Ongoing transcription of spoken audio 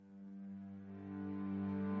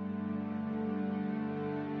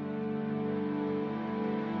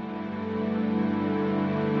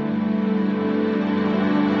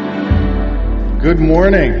Good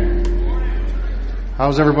morning.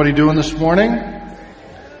 How's everybody doing this morning?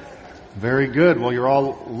 Very good. Well, you're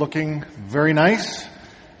all looking very nice,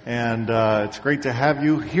 and it's great to have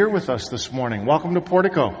you here with us this morning. Welcome to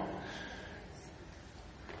Portico.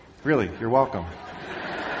 Really, you're welcome.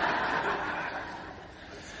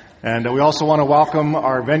 And we also want to welcome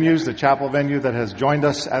our venues, the chapel venue that has joined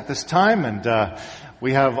us at this time, and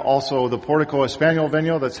we have also the Portico Espanol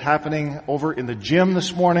venue that's happening over in the gym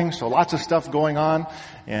this morning, so lots of stuff going on,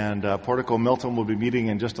 and Portico Milton will be meeting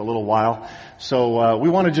in just a little while. So we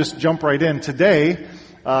want to just jump right in. Today,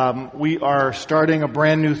 we are starting a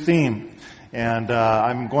brand new theme, and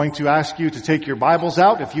I'm going to ask you to take your Bibles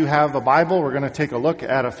out. If you have a Bible, we're going to take a look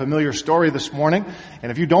at a familiar story this morning.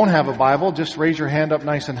 And if you don't have a Bible, just raise your hand up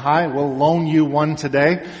nice and high. We'll loan you one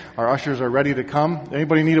today. Our ushers are ready to come.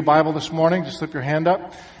 Anybody need a Bible this morning? Just slip your hand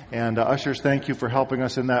up. And ushers, thank you for helping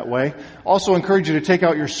us in that way. Also encourage you to take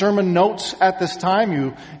out your sermon notes at this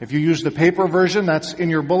time. If you use the paper version, that's in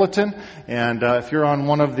your bulletin. And if you're on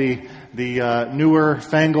one of the newer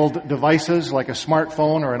fangled devices like a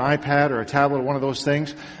smartphone or an iPad or a tablet or one of those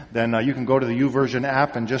things, then you can go to the YouVersion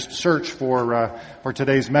app and just search for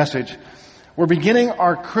today's message. We're beginning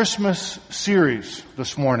our Christmas series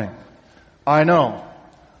this morning. I know.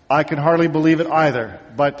 I can hardly believe it either,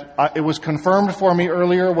 but it was confirmed for me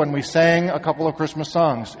earlier when we sang a couple of Christmas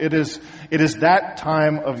songs. It is that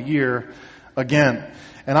time of year again.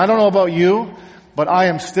 And I don't know about you, but I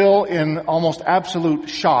am still in almost absolute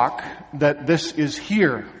shock that this is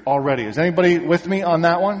here already. Is anybody with me on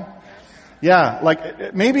that one? Yeah,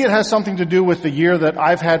 like maybe it has something to do with the year that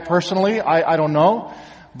I've had personally. I don't know.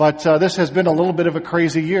 But this has been a little bit of a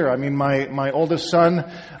crazy year. I mean, my oldest son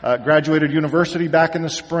graduated university back in the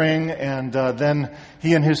spring, and then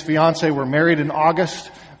he and his fiancée were married in August.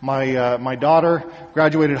 My daughter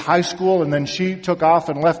graduated high school, and then she took off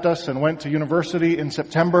and left us and went to university in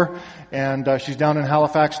September. And she's down in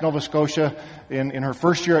Halifax, Nova Scotia, in her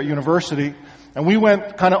first year at university. And we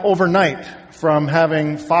went kind of overnight from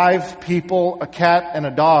having 5 people, a cat, and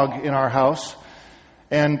a dog in our house.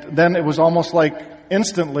 And then it was almost like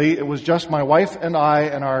instantly, it was just my wife and I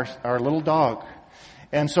and our little dog.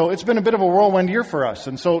 And so it's been a bit of a whirlwind year for us.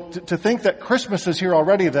 And so to think that Christmas is here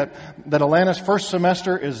already, that Alana's first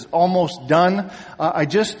semester is almost done, I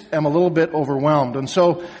just am a little bit overwhelmed. And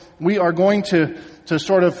so we are going to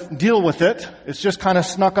sort of deal with it. It's just kind of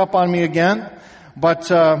snuck up on me again. But,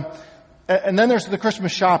 and then there's the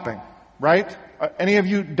Christmas shopping, right? Any of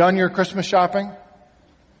you done your Christmas shopping?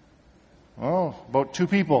 Oh, about 2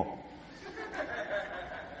 people.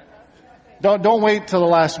 Don't wait till the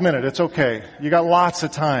last minute. It's okay. You got lots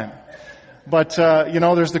of time. But,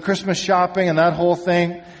 there's the Christmas shopping and that whole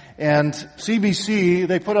thing. And CBC,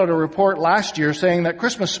 they put out a report last year saying that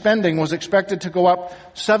Christmas spending was expected to go up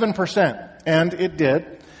 7%. And it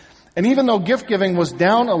did. And even though gift giving was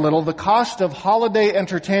down a little, the cost of holiday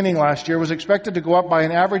entertaining last year was expected to go up by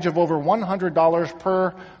an average of over $100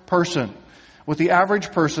 per person, with the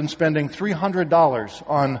average person spending $300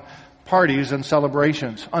 on parties and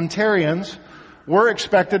celebrations. Ontarians were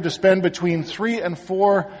expected to spend between 3 and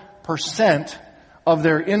 4% of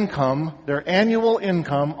their income, their annual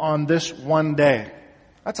income, on this one day.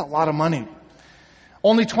 That's a lot of money.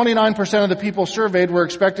 Only 29% of the people surveyed were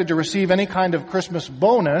expected to receive any kind of Christmas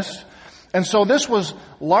bonus. And so this was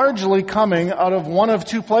largely coming out of one of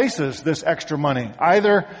 2 places, this extra money.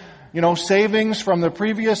 Either, savings from the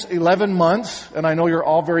previous 11 months, and I know you're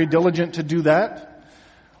all very diligent to do that,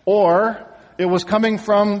 or it was coming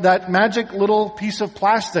from that magic little piece of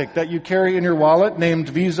plastic that you carry in your wallet named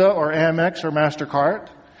Visa or Amex or MasterCard.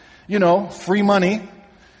 Free money.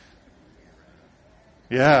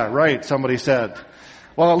 Yeah, right, somebody said.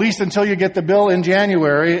 Well, at least until you get the bill in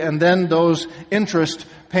January, and then those interest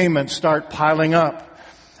payments start piling up.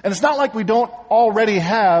 And it's not like we don't already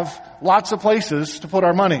have lots of places to put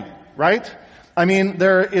our money, right? I mean,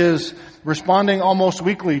 there is responding almost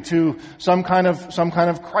weekly to some kind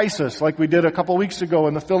of crisis, like we did a couple weeks ago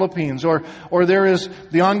in the Philippines, or there is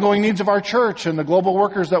the ongoing needs of our church and the global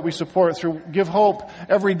workers that we support through Give Hope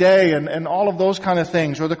every day, and all of those kind of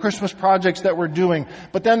things, or the Christmas projects that we're doing.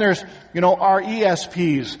 But then there's, our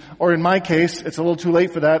ESPs, or in my case, it's a little too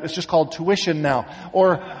late for that, it's just called tuition now,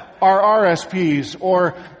 or our RSPs,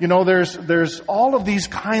 or, there's all of these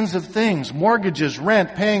kinds of things, mortgages,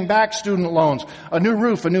 rent, paying back student loans, a new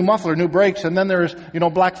roof, a new muffler, new brakes, and then there's,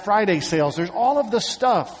 Black Friday sales. There's all of the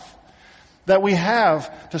stuff that we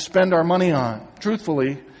have to spend our money on.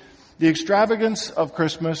 Truthfully, the extravagance of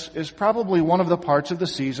Christmas is probably one of the parts of the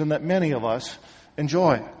season that many of us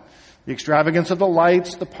enjoy. The extravagance of the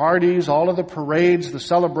lights, the parties, all of the parades, the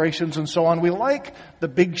celebrations, and so on. We like the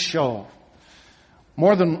big show.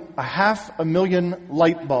 More than 500,000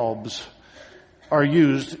 light bulbs are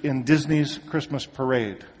used in Disney's Christmas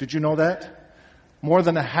parade. Did you know that? More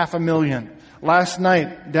than 500,000. Last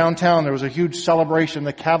night, downtown, there was a huge celebration,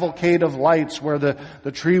 the Cavalcade of Lights, where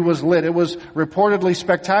the tree was lit. It was reportedly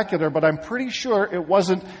spectacular, but I'm pretty sure it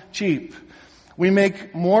wasn't cheap. We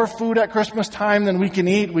make more food at Christmas time than we can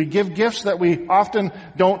eat. We give gifts that we often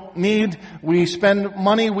don't need. We spend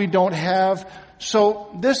money we don't have. So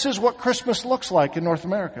this is what Christmas looks like in North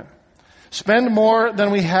America. Spend more than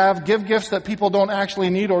we have, give gifts that people don't actually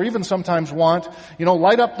need or even sometimes want,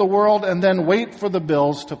 light up the world and then wait for the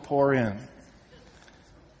bills to pour in.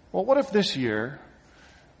 Well, what if this year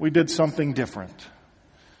we did something different?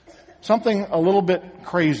 Something a little bit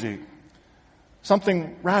crazy.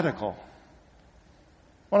 Something radical.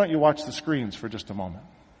 Why don't you watch the screens for just a moment?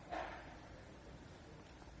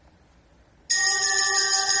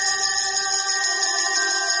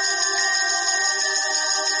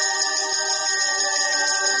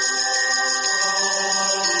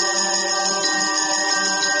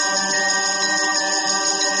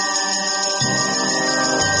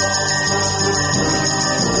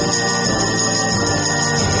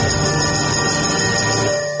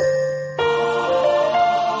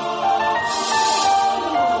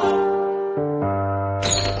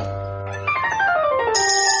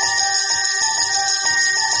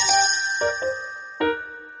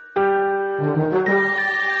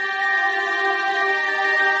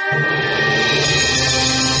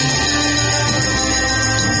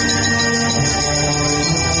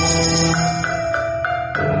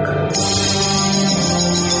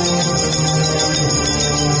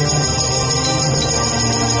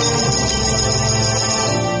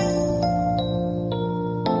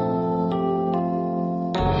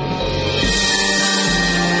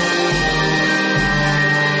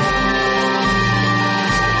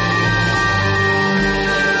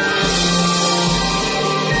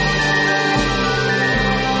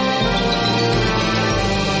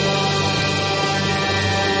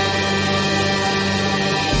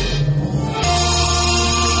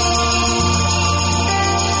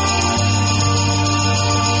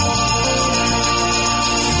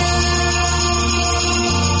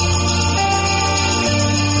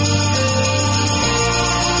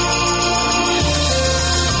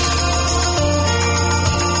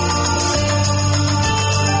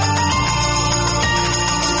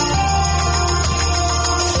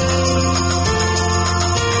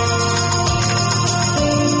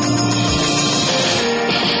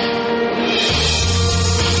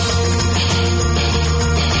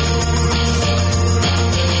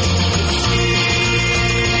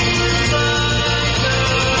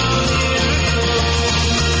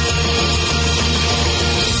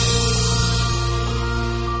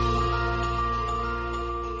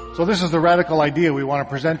 So this is the radical idea we want to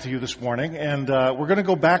present to you this morning, and we're going to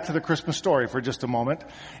go back to the Christmas story for just a moment,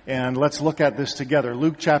 and let's look at this together.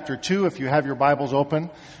 Luke chapter 2, if you have your Bibles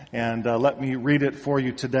open, and let me read it for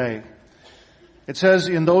you today. It says,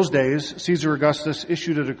 "In those days, Caesar Augustus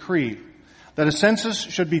issued a decree that a census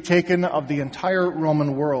should be taken of the entire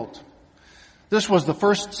Roman world. This was the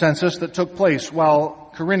first census that took place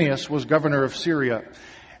while Quirinius was governor of Syria,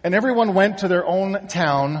 and everyone went to their own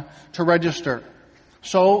town to register.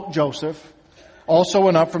 So Joseph also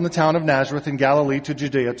went up from the town of Nazareth in Galilee to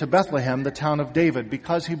Judea, to Bethlehem, the town of David,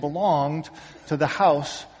 because he belonged to the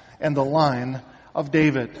house and the line of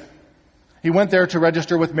David. He went there to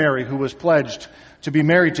register with Mary, who was pledged to be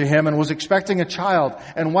married to him and was expecting a child.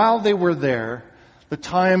 And while they were there, the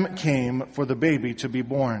time came for the baby to be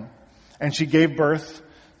born. And she gave birth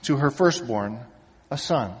to her firstborn, a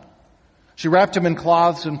son. She wrapped him in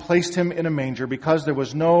cloths and placed him in a manger because there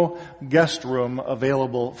was no guest room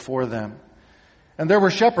available for them. And there were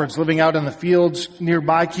shepherds living out in the fields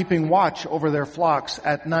nearby, keeping watch over their flocks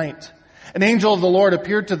at night. An angel of the Lord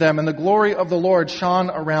appeared to them, and the glory of the Lord shone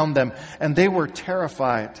around them, and they were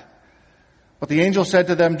terrified. But the angel said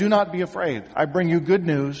to them, 'Do not be afraid. I bring you good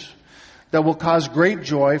news that will cause great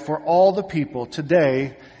joy for all the people.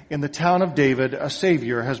 Today, in the town of David, a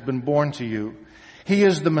Savior has been born to you. He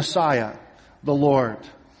is the Messiah, the Lord.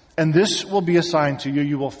 And this will be a sign to you.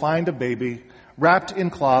 You will find a baby wrapped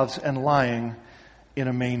in cloths and lying in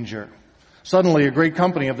a manger.' Suddenly a great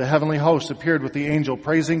company of the heavenly hosts appeared with the angel,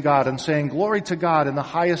 praising God and saying, 'Glory to God in the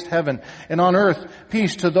highest heaven, and on earth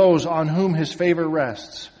peace to those on whom his favor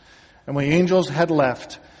rests.' And when the angels had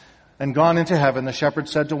left and gone into heaven, the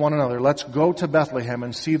shepherds said to one another, 'Let's go to Bethlehem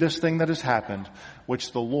and see this thing that has happened,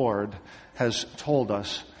 which the Lord has told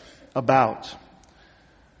us about.'"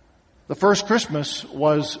 The first Christmas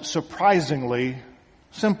was surprisingly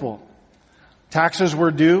simple. Taxes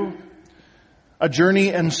were due. A journey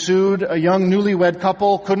ensued. A young newlywed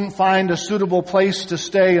couple couldn't find a suitable place to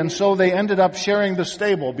stay, and so they ended up sharing the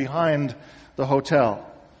stable behind the hotel.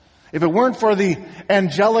 If it weren't for the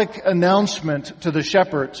angelic announcement to the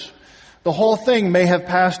shepherds, the whole thing may have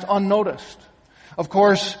passed unnoticed. Of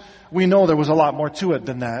course, we know there was a lot more to it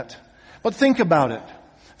than that. But think about it.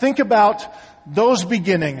 Think about those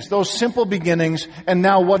beginnings, those simple beginnings, and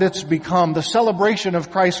now what it's become. The celebration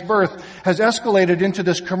of Christ's birth has escalated into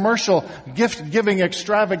this commercial gift-giving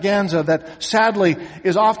extravaganza that sadly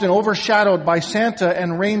is often overshadowed by Santa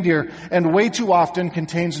and reindeer, and way too often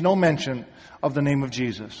contains no mention of the name of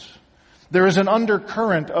Jesus. There is an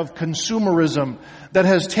undercurrent of consumerism that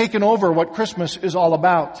has taken over what Christmas is all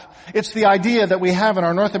about. It's the idea that we have in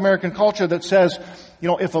our North American culture that says,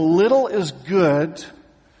 if a little is good,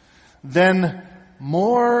 then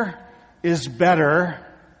more is better,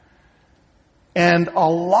 and a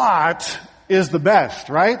lot is the best,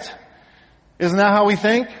 right? Isn't that how we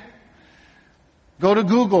think? Go to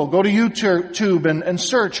Google, go to YouTube and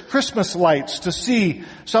search Christmas lights to see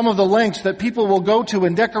some of the lengths that people will go to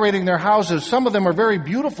in decorating their houses. Some of them are very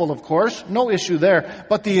beautiful, of course, no issue there,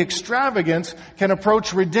 but the extravagance can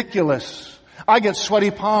approach ridiculous. I get sweaty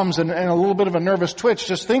palms and a little bit of a nervous twitch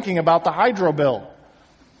just thinking about the hydro bill.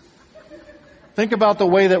 Think about the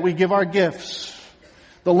way that we give our gifts.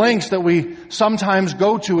 The lengths that we sometimes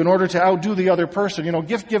go to in order to outdo the other person.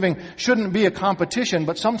 Gift giving shouldn't be a competition,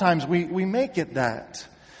 but sometimes we make it that.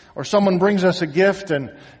 Or someone brings us a gift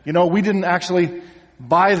and, we didn't actually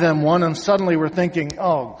buy them one, and suddenly we're thinking,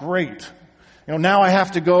 oh, great. Now I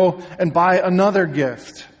have to go and buy another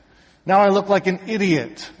gift. Now I look like an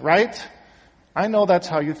idiot, right? I know that's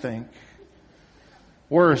how you think.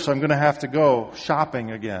 Worse, I'm going to have to go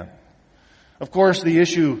shopping again. Of course, the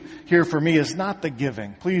issue here for me is not the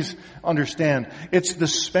giving. Please understand. It's the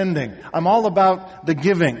spending. I'm all about the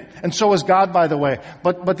giving. And so is God, by the way.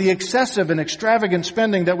 But the excessive and extravagant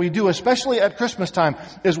spending that we do, especially at Christmas time,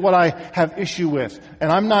 is what I have issue with.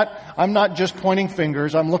 And I'm not just pointing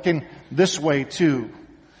fingers. I'm looking this way too.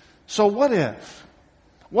 So what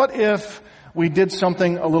if we did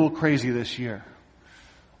something a little crazy this year?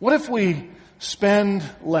 What if we spend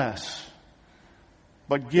less,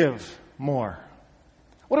 but give more?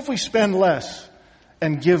 What if we spend less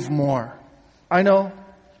and give more? I know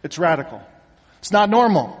it's radical. It's not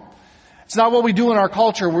normal. It's not what we do in our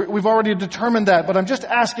culture. We've already determined that, but I'm just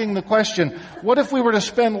asking the question, what if we were to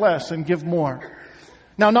spend less and give more?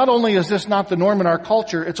 Now, not only is this not the norm in our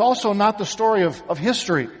culture, it's also not the story of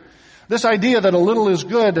history. This idea that a little is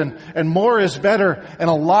good and more is better and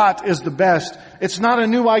a lot is the best, it's not a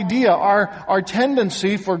new idea. Our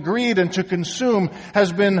tendency for greed and to consume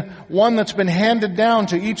has been one that's been handed down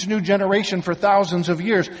to each new generation for thousands of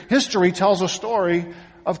years. History tells a story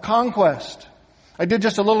of conquest. I did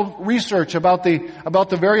just a little research about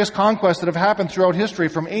the various conquests that have happened throughout history,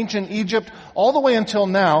 from ancient Egypt all the way until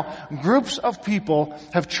now. Groups of people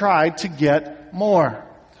have tried to get more.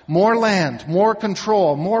 More land, more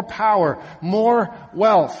control, more power, more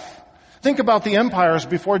wealth. Think about the empires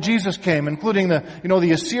before Jesus came, including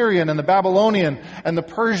the Assyrian and the Babylonian and the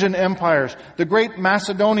Persian empires, the great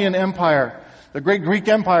Macedonian Empire, the great Greek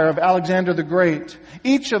Empire of Alexander the Great.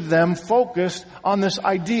 Each of them focused on this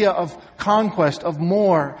idea of conquest, of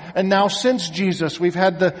more. And now since Jesus, we've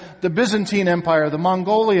had the Byzantine Empire, the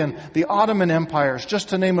Mongolian, the Ottoman empires, just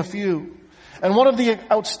to name a few. And one of the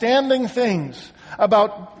outstanding things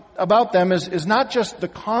about them is not just the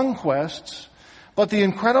conquests, but the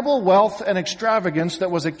incredible wealth and extravagance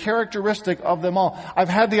that was a characteristic of them all. I've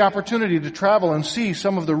had the opportunity to travel and see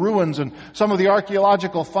some of the ruins and some of the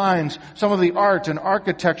archaeological finds, some of the art and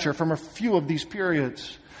architecture from a few of these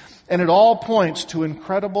periods. And it all points to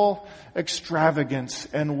incredible extravagance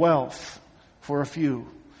and wealth for a few.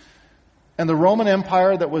 And the Roman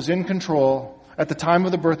Empire that was in control at the time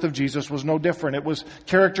of the birth of Jesus was no different. It was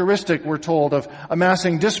characteristic, we're told, of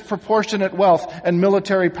amassing disproportionate wealth and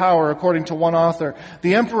military power, according to one author.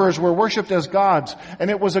 The emperors were worshipped as gods, and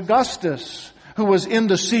it was Augustus who was in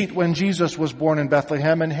the seat when Jesus was born in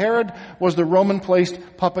Bethlehem, and Herod was the Roman-placed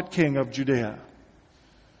puppet king of Judea.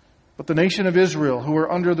 But the nation of Israel, who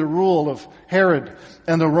were under the rule of Herod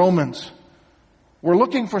and the Romans, were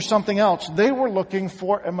looking for something else. They were looking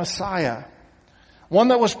for a Messiah. One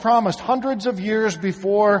that was promised hundreds of years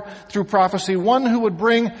before through prophecy. One who would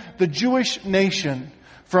bring the Jewish nation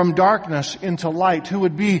from darkness into light. Who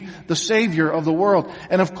would be the Savior of the world.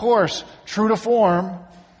 And of course, true to form,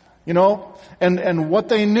 and what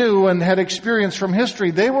they knew and had experienced from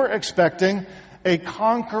history, they were expecting a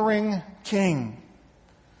conquering king.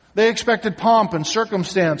 They expected pomp and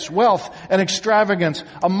circumstance, wealth and extravagance,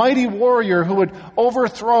 a mighty warrior who would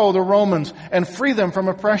overthrow the Romans and free them from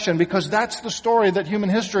oppression, because that's the story that human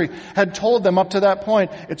history had told them up to that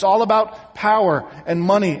point. It's all about power and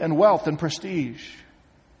money and wealth and prestige.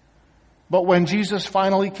 But when Jesus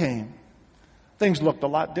finally came, things looked a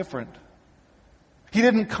lot different. He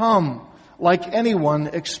didn't come like anyone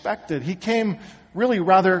expected. He came really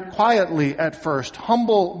rather quietly at first,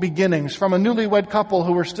 humble beginnings from a newlywed couple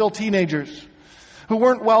who were still teenagers, who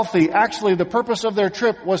weren't wealthy. Actually, the purpose of their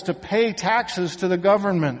trip was to pay taxes to the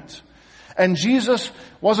government. And Jesus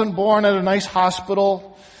wasn't born at a nice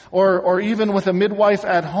hospital or even with a midwife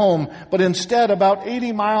at home, but instead about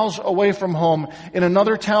 80 miles away from home in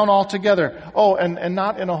another town altogether. Oh, and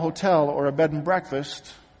not in a hotel or a bed and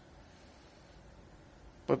breakfast,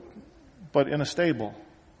 but in a stable.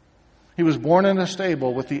 He was born in a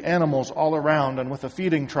stable with the animals all around and with a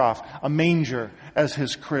feeding trough, a manger as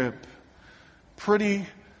his crib. Pretty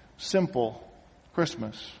simple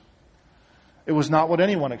Christmas. It was not what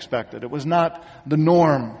anyone expected. It was not the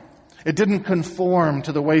norm. It didn't conform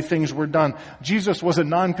to the way things were done. Jesus was a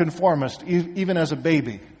nonconformist, even as a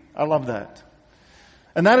baby. I love that.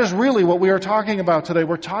 And that is really what we are talking about today.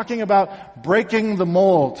 We're talking about breaking the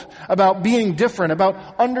mold, about being different,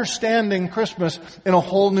 about understanding Christmas in a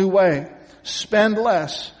whole new way. Spend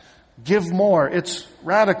less, give more. It's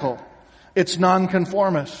radical. It's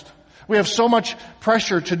nonconformist. We have so much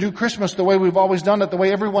pressure to do Christmas the way we've always done it, the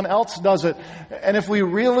way everyone else does it. And if we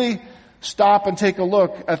really stop and take a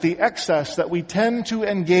look at the excess that we tend to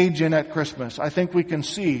engage in at Christmas, I think we can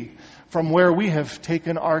see from where we have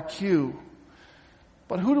taken our cue.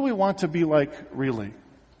 But who do we want to be like, really?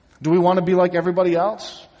 Do we want to be like everybody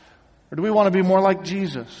else? Or do we want to be more like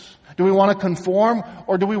Jesus? Do we want to conform,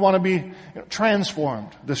 or do we want to be transformed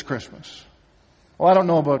this Christmas? Well, I don't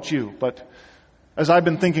know about you, but as I've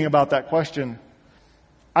been thinking about that question,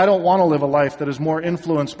 I don't want to live a life that is more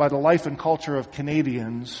influenced by the life and culture of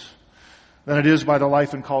Canadians than it is by the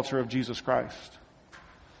life and culture of Jesus Christ.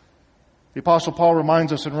 The Apostle Paul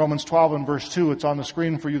reminds us in Romans 12 and verse 2, it's on the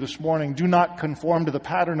screen for you this morning, do not conform to the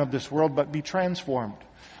pattern of this world, but be transformed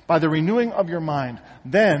by the renewing of your mind.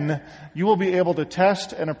 Then you will be able to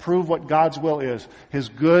test and approve what God's will is, His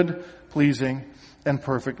good, pleasing, and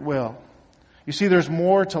perfect will. You see, there's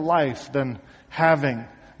more to life than having,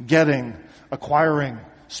 getting, acquiring,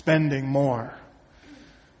 spending more.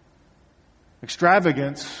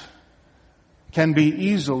 Extravagance can be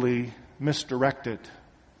easily misdirected.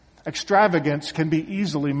 Extravagance can be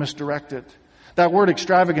easily misdirected. That word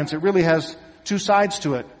extravagance, it really has two sides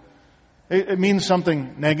to it. It means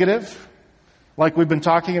something negative, like we've been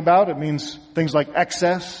talking about. It means things like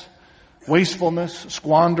excess, wastefulness,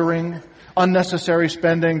 squandering, unnecessary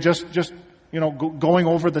spending, just going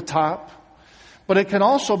over the top. But it can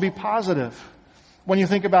also be positive when you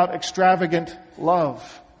think about extravagant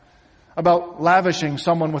love, about lavishing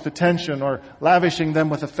someone with attention or lavishing them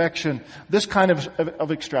with affection. This kind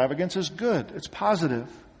of extravagance is good. It's positive.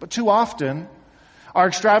 But too often, our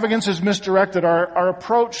extravagance is misdirected. Our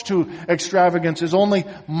approach to extravagance is only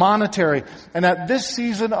monetary. And at this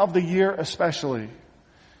season of the year especially,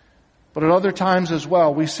 but at other times as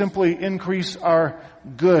well, we simply increase our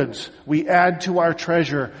goods. We add to our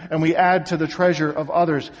treasure, and we add to the treasure of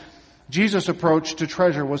others. Jesus' approach to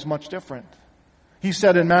treasure was much different. He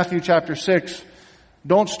said in Matthew chapter 6,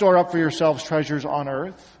 don't store up for yourselves treasures on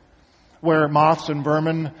earth, where moths and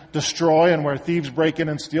vermin destroy and where thieves break in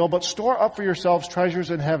and steal, but store up for yourselves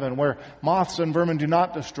treasures in heaven, where moths and vermin do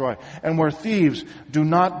not destroy, and where thieves do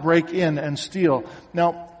not break in and steal.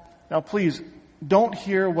 Now please, don't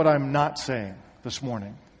hear what I'm not saying this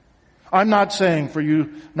morning. I'm not saying for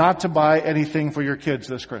you not to buy anything for your kids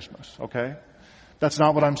this Christmas, okay? That's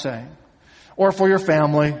not what I'm saying. Or for your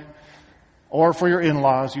family, or for your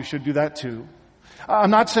in-laws, you should do that too. I'm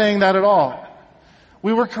not saying that at all.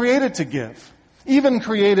 We were created to give, even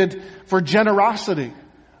created for generosity,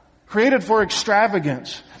 created for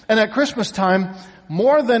extravagance. And at Christmas time,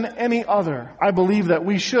 more than any other, I believe that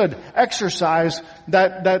we should exercise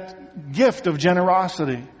that gift of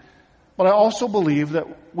generosity. But I also believe that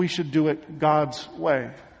we should do it God's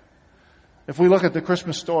way. If we look at the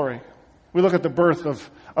Christmas story, we look at the birth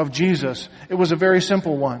of Jesus, it was a very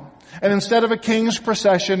simple one. And instead of a king's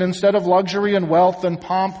procession, instead of luxury and wealth and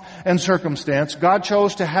pomp and circumstance, God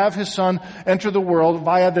chose to have His Son enter the world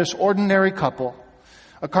via this ordinary couple,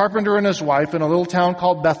 a carpenter and his wife in a little town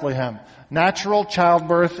called Bethlehem. Natural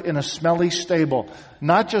childbirth in a smelly stable.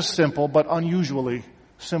 Not just simple, but unusually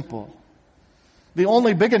simple. The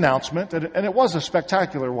only big announcement, and it was a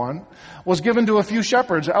spectacular one, was given to a few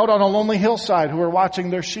shepherds out on a lonely hillside who were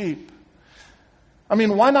watching their sheep. I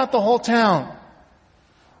mean, why not the whole town?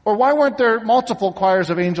 Or why weren't there multiple choirs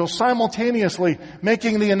of angels simultaneously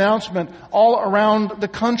making the announcement all around the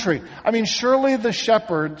country? I mean, surely the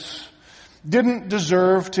shepherds didn't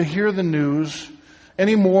deserve to hear the news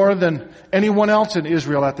any more than anyone else in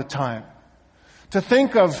Israel at the time. To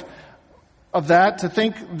think of that, to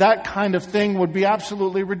think that kind of thing would be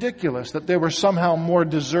absolutely ridiculous, that they were somehow more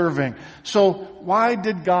deserving. So why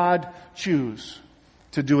did God choose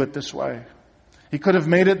to do it this way? He could have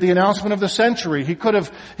made it the announcement of the century. He could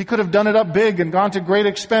have done it up big and gone to great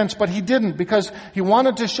expense, but he didn't, because he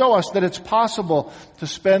wanted to show us that it's possible to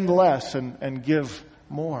spend less and give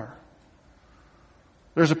more.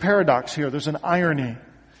 There's a paradox here. There's an irony.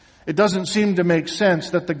 It doesn't seem to make sense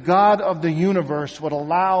that the God of the universe would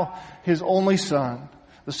allow His only Son,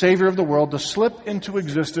 the Savior of the world, to slip into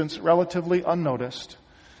existence relatively unnoticed.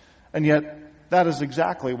 And yet, that is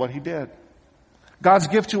exactly what He did. God's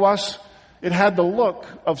gift to us, it had the look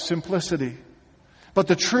of simplicity. But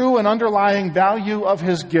the true and underlying value of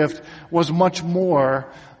His gift was much more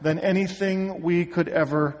than anything we could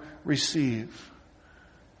ever receive.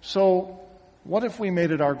 So, what if we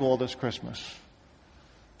made it our goal this Christmas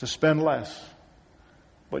to spend less,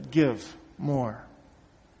 but give more?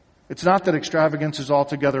 It's not that extravagance is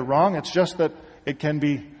altogether wrong. It's just that it can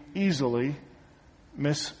be easily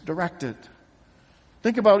misdirected.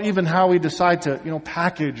 Think about even how we decide to,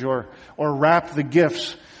 package or wrap the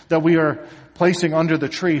gifts that we are placing under the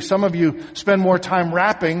tree. Some of you spend more time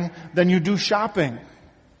wrapping than you do shopping.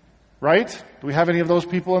 Right? Do we have any of those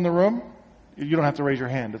people in the room? You don't have to raise your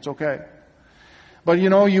hand. It's okay. But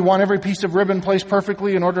you want every piece of ribbon placed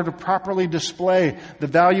perfectly in order to properly display the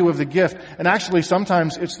value of the gift. And actually,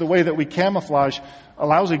 sometimes it's the way that we camouflage a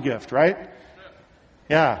lousy gift, right?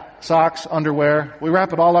 Yeah, socks, underwear. We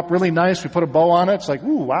wrap it all up really nice. We put a bow on it. It's like,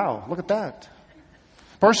 ooh, wow, look at that.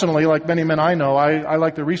 Personally, like many men I know, I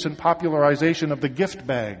like the recent popularization of the gift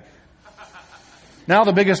bag. Now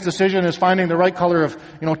the biggest decision is finding the right color of,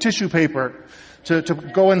 tissue paper to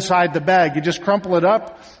go inside the bag. You just crumple it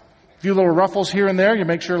up. A few little ruffles here and there. You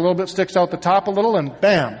make sure a little bit sticks out the top a little, and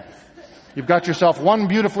bam. You've got yourself one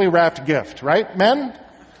beautifully wrapped gift, right, men?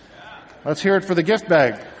 Let's hear it for the gift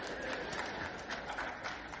bag.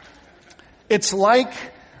 It's like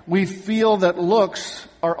we feel that looks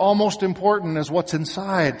are almost important as what's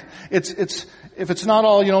inside. If it's not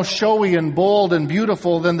all, showy and bold and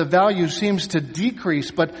beautiful, then the value seems to decrease.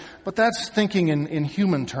 But that's thinking in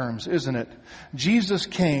human terms, isn't it? Jesus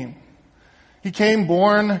came. He came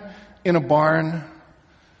born in a barn,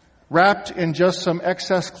 wrapped in just some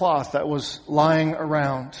excess cloth that was lying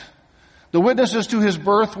around. The witnesses to His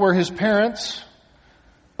birth were His parents,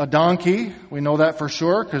 a donkey, we know that for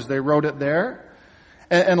sure because they wrote it there,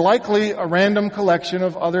 and likely a random collection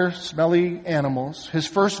of other smelly animals. His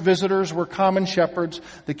first visitors were common shepherds,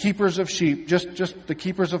 the keepers of sheep, just the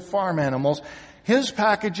keepers of farm animals. His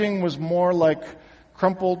packaging was more like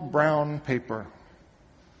crumpled brown paper.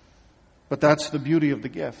 But that's the beauty of the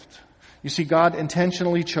gift. You see, God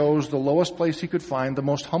intentionally chose the lowest place He could find, the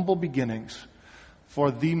most humble beginnings,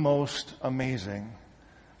 for the most amazing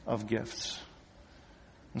of gifts.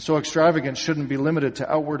 And so extravagance shouldn't be limited to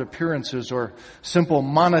outward appearances or simple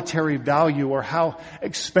monetary value or how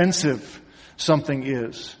expensive something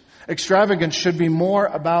is. Extravagance should be more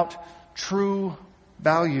about true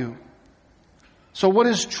value. So what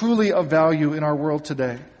is truly of value in our world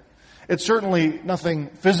today? It's certainly nothing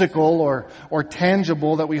physical or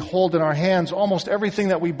tangible that we hold in our hands. Almost everything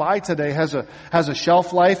that we buy today has a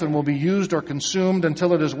shelf life and will be used or consumed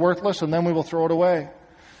until it is worthless, and then we will throw it away.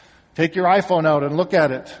 Take your iPhone out and look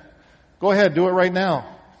at it. Go ahead, do it right now.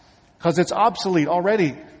 Because it's obsolete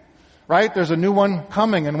already. Right? There's a new one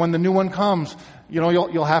coming, and when the new one comes,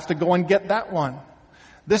 you'll have to go and get that one.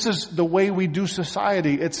 This is the way we do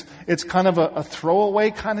society. It's kind of a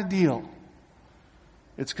throwaway kind of deal.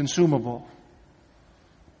 It's consumable.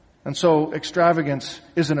 And so extravagance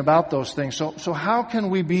isn't about those things. So how can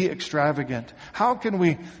we be extravagant? How can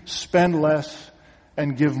we spend less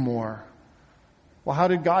and give more? Well, how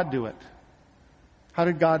did God do it? How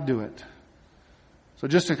did God do it? So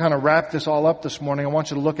just to kind of wrap this all up this morning, I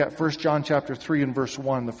want you to look at 1 John chapter 3 and verse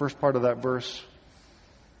 1, the first part of that verse.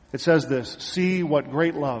 It says this: "See what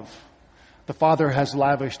great love the Father has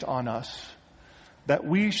lavished on us, that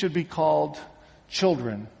we should be called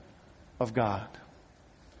children of God."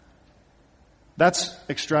 That's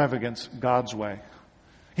extravagance God's way.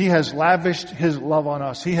 He has lavished His love on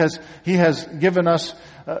us. He has given us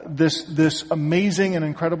this amazing and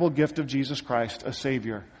incredible gift of Jesus Christ, a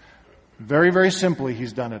Savior. Very, very simply,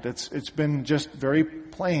 He's done it. It's been just very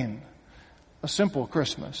plain. A simple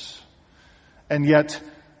Christmas. And yet,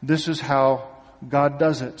 this is how God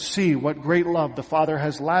does it. See what great love the Father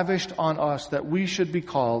has lavished on us that we should be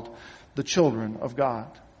called the children of God.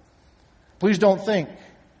 Please don't think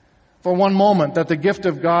for one moment that the gift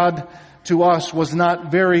of God to us was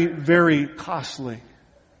not very, very costly.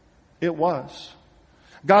 It was.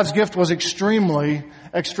 God's gift was extremely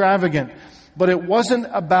extravagant. But it wasn't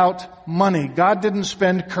about money. God didn't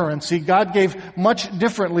spend currency. God gave much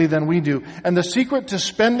differently than we do. And the secret to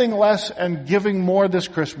spending less and giving more this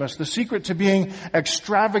Christmas, the secret to being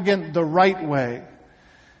extravagant the right way,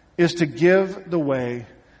 is to give the way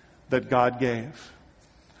that God gave.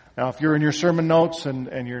 Now, if you're in your sermon notes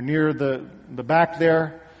and you're near the back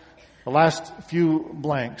there, the last few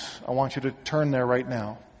blanks, I want you to turn there right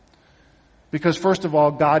now. Because first of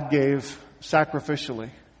all, God gave sacrificially.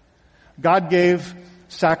 God gave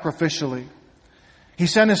sacrificially. He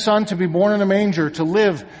sent His Son to be born in a manger, to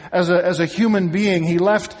live as a human being. He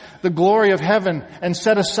left the glory of heaven and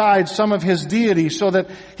set aside some of His deity so that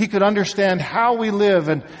He could understand how we live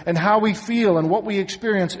and how we feel and what we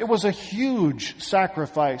experience. It was a huge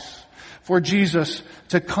sacrifice for Jesus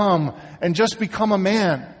to come and just become a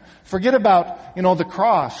man. Forget about, the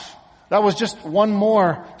cross. That was just one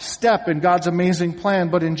more step in God's amazing plan.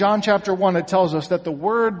 But in John chapter 1, it tells us that the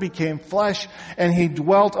Word became flesh and He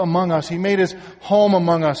dwelt among us. He made His home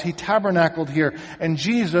among us. He tabernacled here. And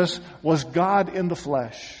Jesus was God in the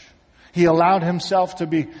flesh. He allowed Himself to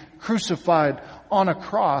be crucified on a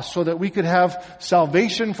cross so that we could have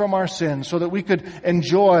salvation from our sins, so that we could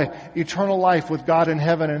enjoy eternal life with God in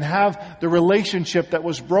heaven and have the relationship that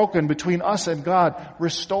was broken between us and God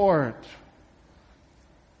restored.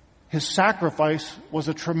 His sacrifice was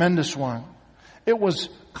a tremendous one. It was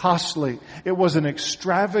costly. It was an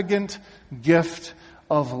extravagant gift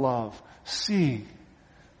of love. See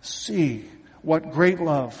what great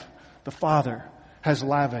love the Father has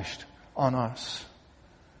lavished on us.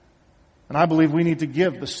 And I believe we need to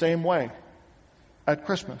give the same way at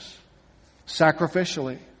Christmas,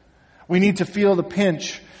 sacrificially. We need to feel the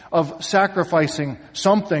pinch of sacrificing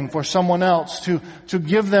something for someone else, to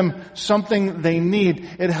give them something they need.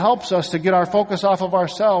 It helps us to get our focus off of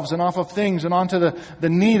ourselves and off of things and onto the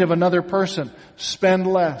need of another person. Spend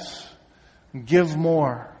less. Give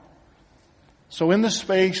more. So in the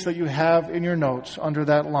space that you have in your notes under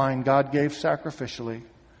that line, God gave sacrificially,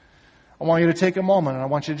 I want you to take a moment and I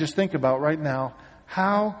want you to just think about right now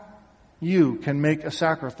how you can make a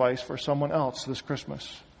sacrifice for someone else this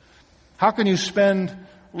Christmas. How can you spend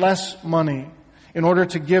less money in order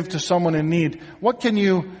to give to someone in need? What can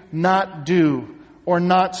you not do or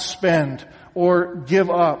not spend or give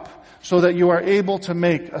up so that you are able to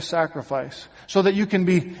make a sacrifice, so that you can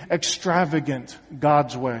be extravagant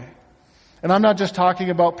God's way? And I'm not just talking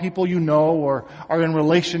about people you know or are in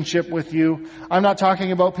relationship with you. I'm not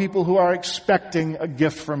talking about people who are expecting a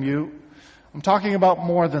gift from you. I'm talking about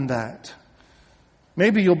more than that.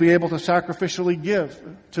 Maybe you'll be able to sacrificially give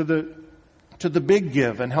to the big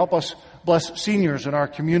give and help us bless seniors in our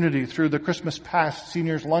community through the Christmas Past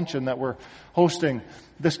Seniors Luncheon that we're hosting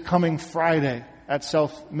this coming Friday at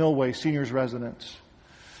South Millway Seniors Residence.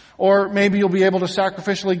 Or maybe you'll be able to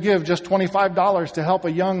sacrificially give just $25 to help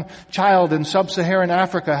a young child in sub-Saharan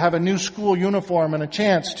Africa have a new school uniform and a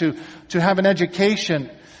chance to have an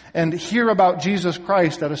education and hear about Jesus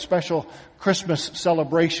Christ at a special Christmas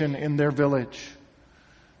celebration in their village.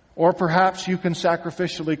 Or perhaps you can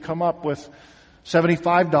sacrificially come up with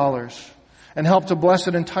 $75 and help to bless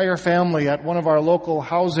an entire family at one of our local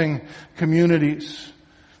housing communities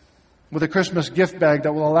with a Christmas gift bag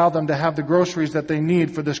that will allow them to have the groceries that they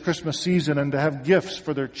need for this Christmas season and to have gifts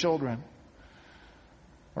for their children.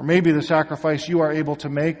 Or maybe the sacrifice you are able to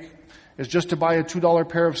make is just to buy a $2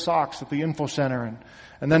 pair of socks at the info center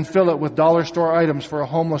and then fill it with dollar store items for a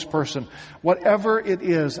homeless person. Whatever it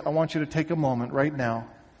is, I want you to take a moment right now.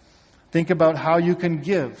 Think about how you can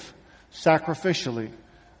give sacrificially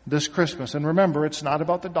this Christmas. And remember, it's not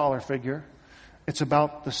about the dollar figure. It's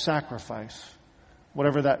about the sacrifice,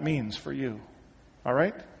 whatever that means for you. All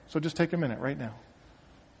right? So just take a minute right now.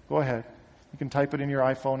 Go ahead. You can type it in your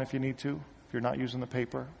iPhone if you need to, if you're not using the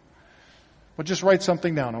paper. But just write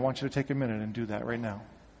something down. I want you to take a minute and do that right now.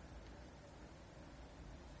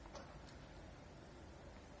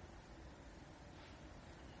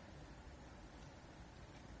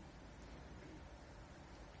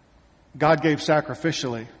 God gave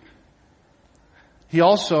sacrificially. He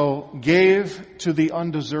also gave to the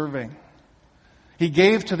undeserving. He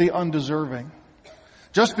gave to the undeserving.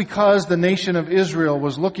 Just because the nation of Israel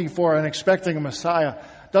was looking for and expecting a Messiah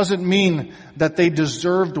doesn't mean that they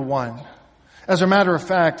deserved one. As a matter of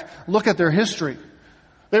fact, look at their history.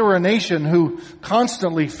 They were a nation who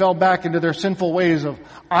constantly fell back into their sinful ways of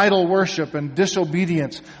idol worship and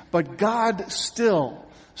disobedience. But God still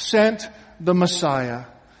sent the Messiah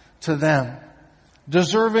to them,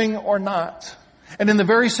 deserving or not. And in the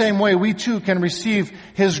very same way, we too can receive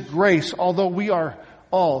His grace, although we are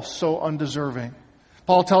all so undeserving.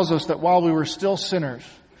 Paul tells us that while we were still sinners,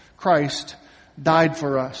 Christ died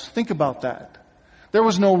for us. Think about that. There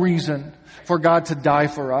was no reason for God to die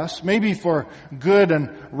for us. Maybe for good and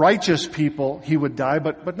righteous people He would die,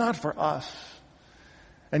 but not for us.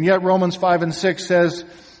 And yet Romans 5 and 6 says,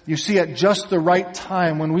 you see, at just the right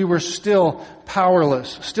time, when we were still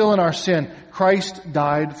powerless, still in our sin, Christ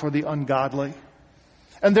died for the ungodly.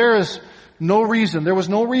 And there was no reason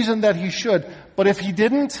that He should. But if He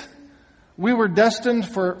didn't, we were destined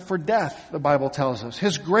for death, the Bible tells us.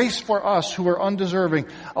 His grace for us who are undeserving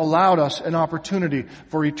allowed us an opportunity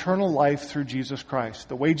for eternal life through Jesus Christ.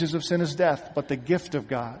 The wages of sin is death, but the gift of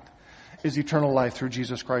God is eternal life through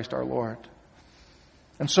Jesus Christ our Lord.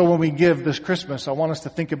 And so when we give this Christmas, I want us to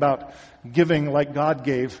think about giving like God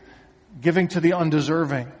gave, giving to the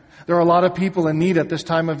undeserving. There are a lot of people in need at this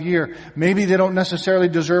time of year. Maybe they don't necessarily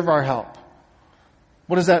deserve our help.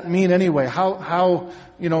 What does that mean anyway? How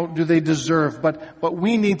do they deserve? But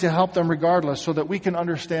we need to help them regardless so that we can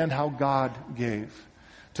understand how God gave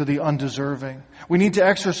to the undeserving. We need to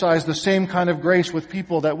exercise the same kind of grace with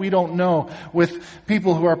people that we don't know, with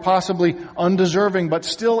people who are possibly undeserving but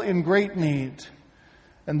still in great need.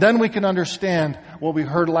 And then we can understand what we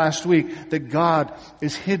heard last week, that God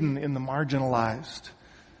is hidden in the marginalized.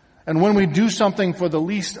 And when we do something for the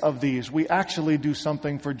least of these, we actually do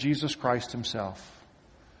something for Jesus Christ Himself.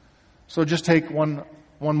 So just take one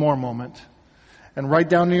more moment and write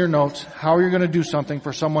down in your notes how you're going to do something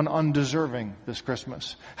for someone undeserving this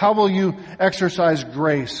Christmas. How will you exercise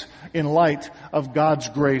grace in light of God's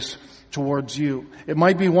grace towards you? It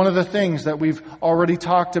might be one of the things that we've already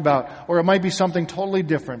talked about, or it might be something totally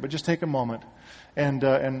different, but just take a moment and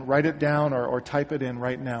write it down or type it in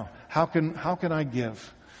right now. How can I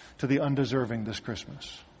give to the undeserving this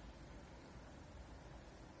Christmas?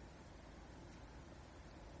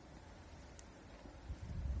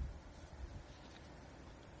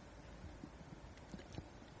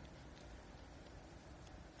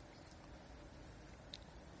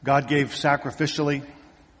 God gave sacrificially.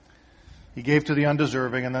 He gave to the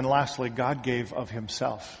undeserving. And then lastly, God gave of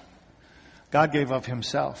Himself. God gave of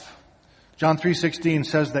Himself. John 3:16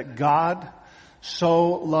 says that God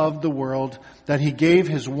so loved the world that He gave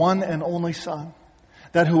His one and only Son,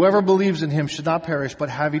 that whoever believes in Him should not perish but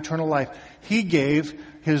have eternal life. He gave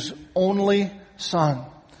His only Son.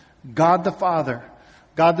 God the Father,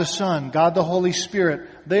 God the Son, God the Holy Spirit,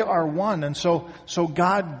 they are one. And so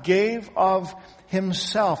God gave of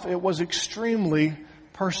Himself. It was extremely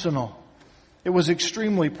personal. It was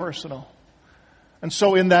extremely personal. And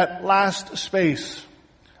so in that last space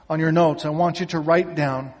on your notes, I want you to write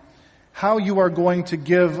down how you are going to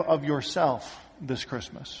give of yourself this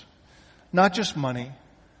Christmas. Not just money,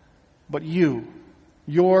 but you,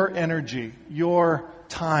 your energy, your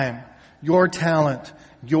time, your talent,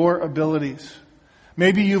 your abilities.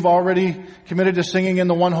 Maybe you've already committed to singing in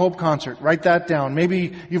the One Hope concert. Write that down.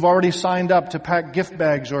 Maybe you've already signed up to pack gift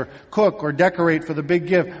bags or cook or decorate for the big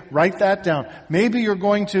give. Write that down. Maybe you're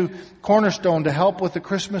going to Cornerstone to help with the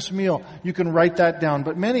Christmas meal. You can write that down.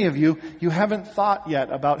 But many of you haven't thought yet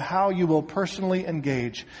about how you will personally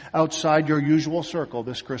engage outside your usual circle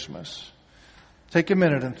this Christmas. Take a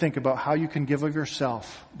minute and think about how you can give of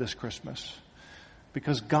yourself this Christmas.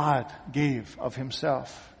 Because God gave of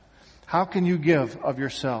Himself. How can you give of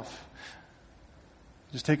yourself?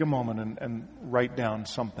 Just take a moment and write down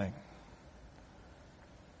something.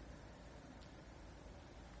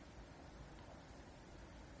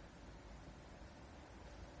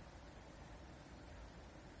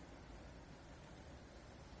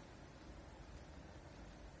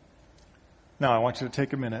 Now I want you to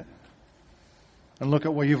take a minute and look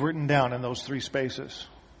at what you've written down in those 3 spaces.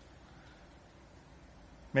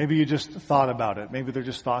 Maybe you just thought about it. Maybe they're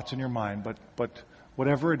just thoughts in your mind. But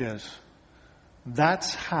whatever it is,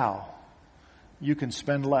 that's how you can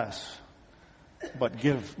spend less but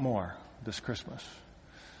give more this Christmas.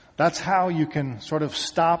 That's how you can sort of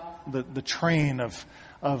stop the train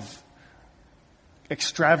of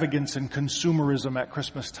extravagance and consumerism at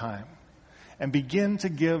Christmas time and begin to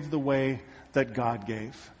give the way that God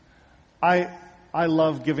gave. I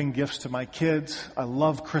love giving gifts to my kids. I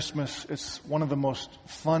love Christmas. It's one of the most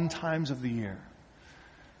fun times of the year.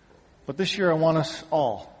 But this year I want us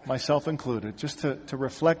all, myself included, just to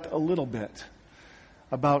reflect a little bit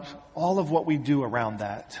about all of what we do around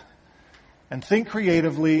that and think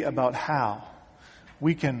creatively about how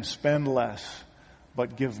we can spend less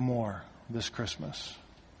but give more this Christmas.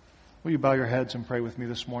 Will you bow your heads and pray with me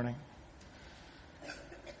this morning?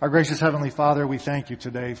 Our gracious Heavenly Father, we thank you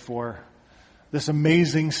today for this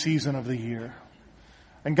amazing season of the year.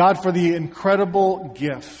 And God, for the incredible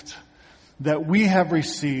gift that we have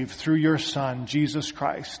received through your Son, Jesus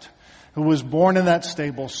Christ, who was born in that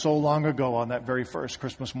stable so long ago on that very first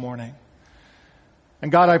Christmas morning.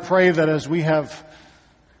 And God, I pray that as we have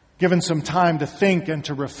given some time to think and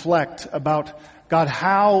to reflect about, God,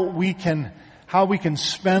 how we can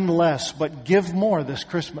spend less but give more this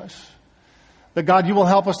Christmas. That God, you will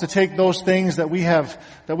help us to take those things that we have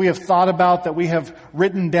thought about, that we have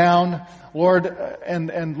written down, Lord,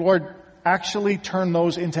 and Lord, actually turn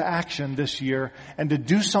those into action this year and to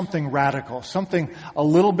do something radical, something a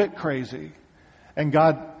little bit crazy. And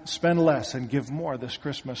God, spend less and give more this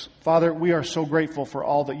Christmas. Father, we are so grateful for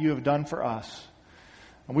all that you have done for us.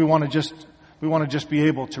 And we want to just be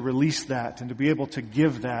able to release that and to be able to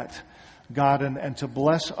give that, God, and to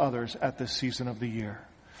bless others at this season of the year.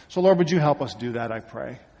 So Lord, would you help us do that, I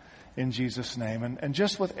pray, in Jesus' name. And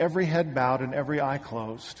just with every head bowed and every eye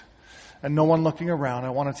closed and no one looking around,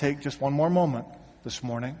 I want to take just one more moment this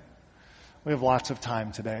morning. We have lots of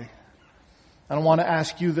time today. And I want to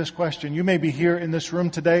ask you this question. You may be here in this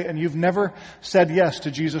room today and you've never said yes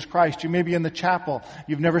to Jesus Christ. You may be in the chapel.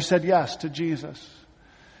 You've never said yes to Jesus.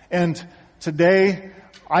 And today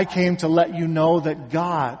I came to let you know that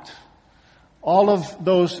God, all of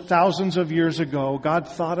those thousands of years ago, God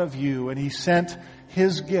thought of you and He sent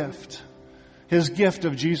His gift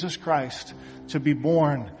of Jesus Christ to be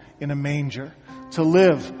born in a manger, to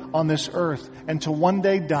live on this earth and to one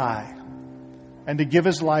day die and to give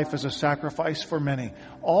His life as a sacrifice for many,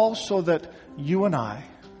 all so that you and I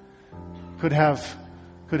could have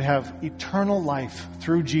eternal life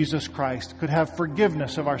through Jesus Christ, could have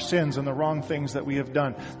forgiveness of our sins and the wrong things that we have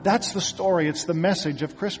done. That's the story. It's the message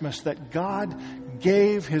of Christmas, that God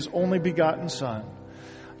gave His only begotten Son,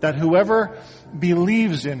 that whoever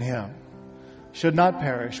believes in Him should not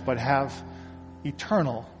perish but have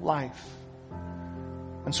eternal life.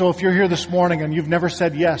 And so if you're here this morning and you've never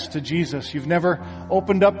said yes to Jesus, you've never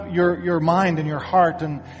opened up your mind and your heart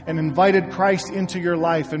and invited Christ into your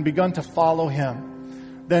life and begun to follow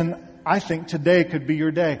Him, then I think today could be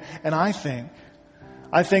your day. And I think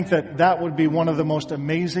that would be one of the most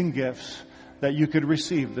amazing gifts that you could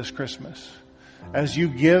receive this Christmas. As you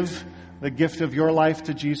give the gift of your life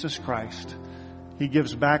to Jesus Christ, He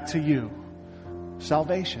gives back to you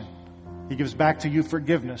salvation. He gives back to you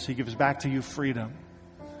forgiveness. He gives back to you freedom.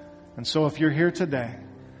 And so if you're here today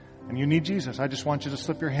and you need Jesus, I just want you to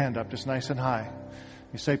slip your hand up just nice and high.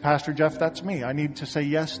 You say, Pastor Jeff, that's me. I need to say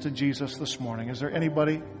yes to Jesus this morning. Is there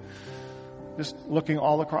anybody, just looking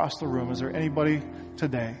all across the room, is there anybody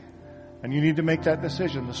today? And you need to make that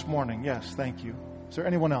decision this morning. Yes, thank you. Is there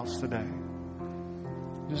anyone else today?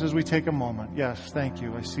 Just as we take a moment. Yes, thank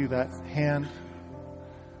you. I see that hand.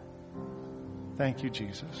 Thank you,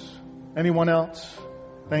 Jesus. Anyone else?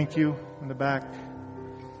 Thank you. In the back.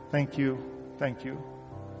 Thank you. Thank you.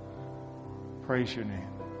 Praise your name.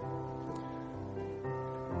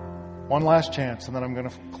 One last chance, and then I'm going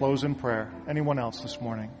to close in prayer. Anyone else this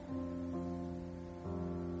morning?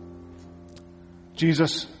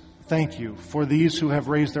 Jesus, thank you for these who have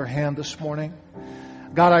raised their hand this morning.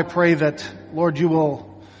 God, I pray that, Lord, you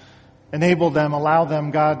will enable them, allow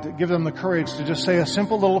them, God, give them the courage to just say a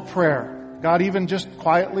simple little prayer. God, even just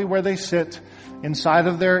quietly where they sit, inside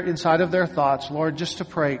of their thoughts, Lord, just to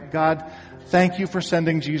pray. God, thank you for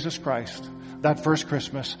sending Jesus Christ that first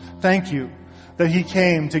Christmas. Thank you that He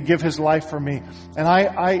came to give His life for me. And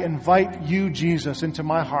I invite you, Jesus, into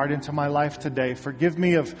my heart, into my life today. Forgive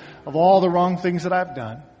me of all the wrong things that I've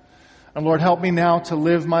done. And Lord, help me now to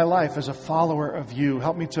live my life as a follower of you.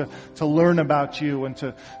 Help me to learn about you and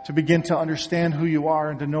to begin to understand who you are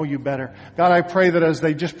and to know you better. God, I pray that as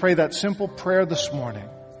they just pray that simple prayer this morning,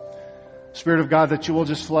 Spirit of God, that you will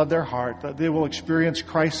just flood their heart, that they will experience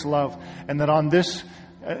Christ's love, and that on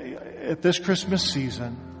at this Christmas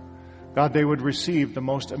season, God, they would receive the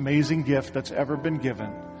most amazing gift that's ever been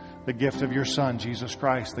given, the gift of your Son, Jesus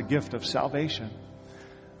Christ, the gift of salvation.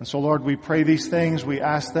 And so, Lord, we pray these things, we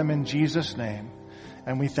ask them in Jesus' name,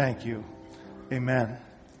 and we thank you. Amen.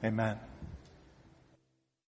 Amen.